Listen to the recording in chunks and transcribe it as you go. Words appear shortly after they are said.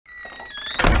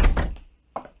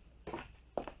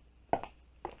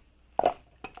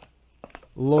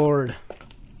Lord.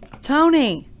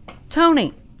 Tony!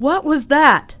 Tony, what was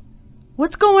that?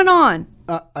 What's going on?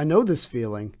 I know this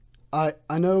feeling. I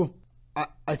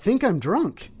think I'm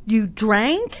drunk. You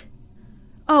drank?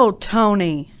 Oh,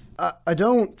 Tony. I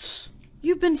don't...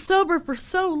 You've been sober for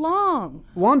so long.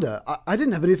 Wanda, I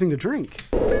didn't have anything to drink.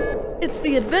 It's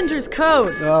the Avengers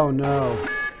Code. Oh, no.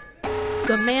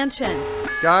 The mansion.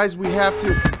 Guys, we have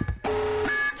to...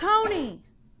 Tony!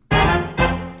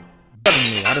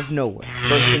 Suddenly, out of nowhere,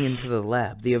 bursting into the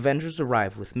lab, the Avengers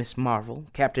arrive with Miss Marvel,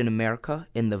 Captain America,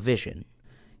 and the Vision.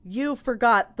 You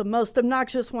forgot the most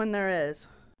obnoxious one there is.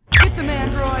 Get them,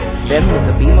 android! Then, with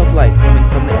a beam of light coming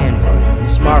from the android,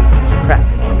 Miss Marvel is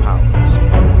trapped in her powers.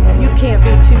 You can't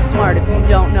be too smart if you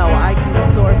don't know I can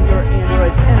absorb your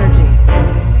android's energy.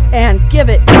 And give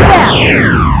it back!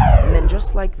 And then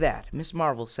just like that, Miss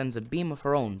Marvel sends a beam of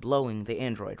her own, blowing the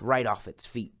android right off its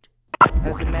feet.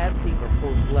 As the Mad Thinker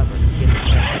pulls the lever to begin the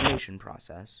transformation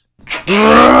process...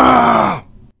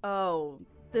 Oh,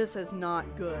 this is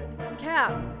not good.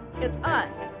 Cap, it's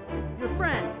us, your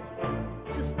friends.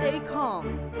 Just stay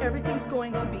calm. Everything's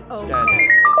going to be okay. Scanning.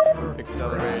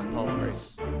 Accelerated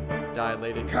pulse rate.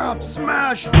 Dilated. Cop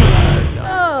smash, Fred!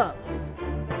 Ugh!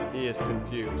 He is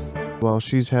confused. While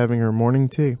she's having her morning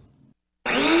tea.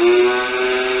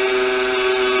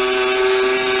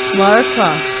 Lara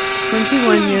Croft,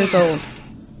 21 years old.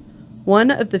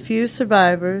 One of the few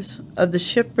survivors of the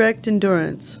shipwrecked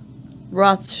Endurance,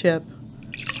 Roth's ship.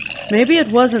 Maybe it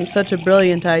wasn't such a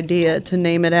brilliant idea to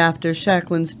name it after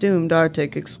Shacklin's doomed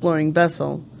Arctic exploring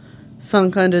vessel,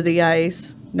 sunk under the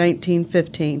ice,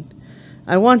 1915.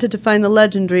 I wanted to find the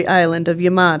legendary island of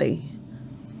Yamati.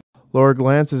 Laura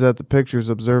glances at the pictures,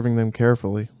 observing them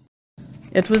carefully.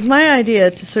 It was my idea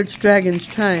to search Dragon's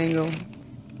Triangle.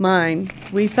 Mine.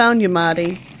 We found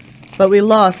Yamati, but we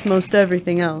lost most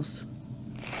everything else.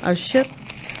 Our ship,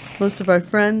 most of our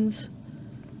friends,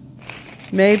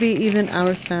 maybe even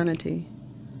our sanity.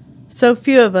 So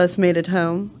few of us made it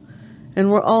home, and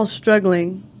we're all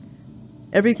struggling.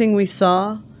 Everything we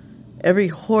saw, every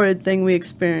horrid thing we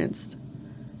experienced,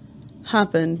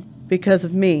 happened because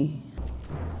of me.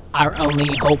 Our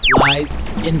only hope lies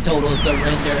in total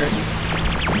surrender.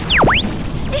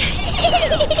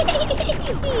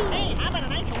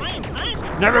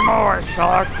 Nevermore shall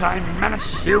our kind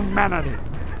menace humanity.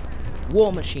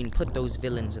 War Machine put those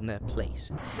villains in their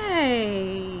place.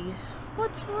 Hey,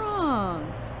 what's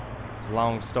wrong? It's a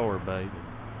long story, baby.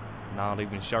 Not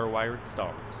even sure where it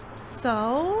starts.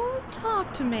 So,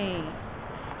 talk to me.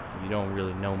 You don't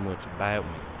really know much about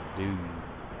me, do you?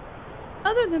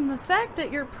 Other than the fact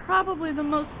that you're probably the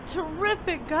most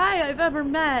terrific guy I've ever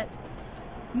met.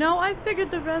 No, I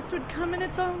figured the rest would come in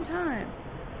its own time.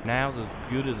 Now's as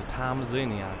good as a time as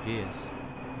any, I guess.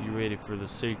 You ready for the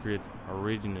secret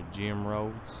origin of Jim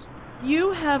Rhodes?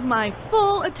 You have my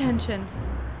full attention.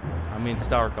 I'm in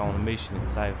Stark on a mission in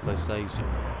Southwest Asia.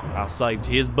 I saved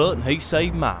his butt and he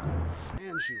saved mine.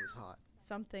 And she was hot.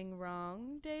 Something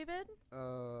wrong, David?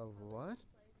 What?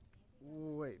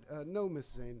 Wait, no, Miss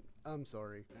Zane. I'm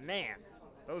sorry. Man,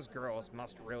 those girls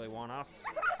must really want us.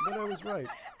 But I was right,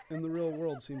 and the real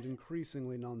world seemed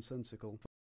increasingly nonsensical.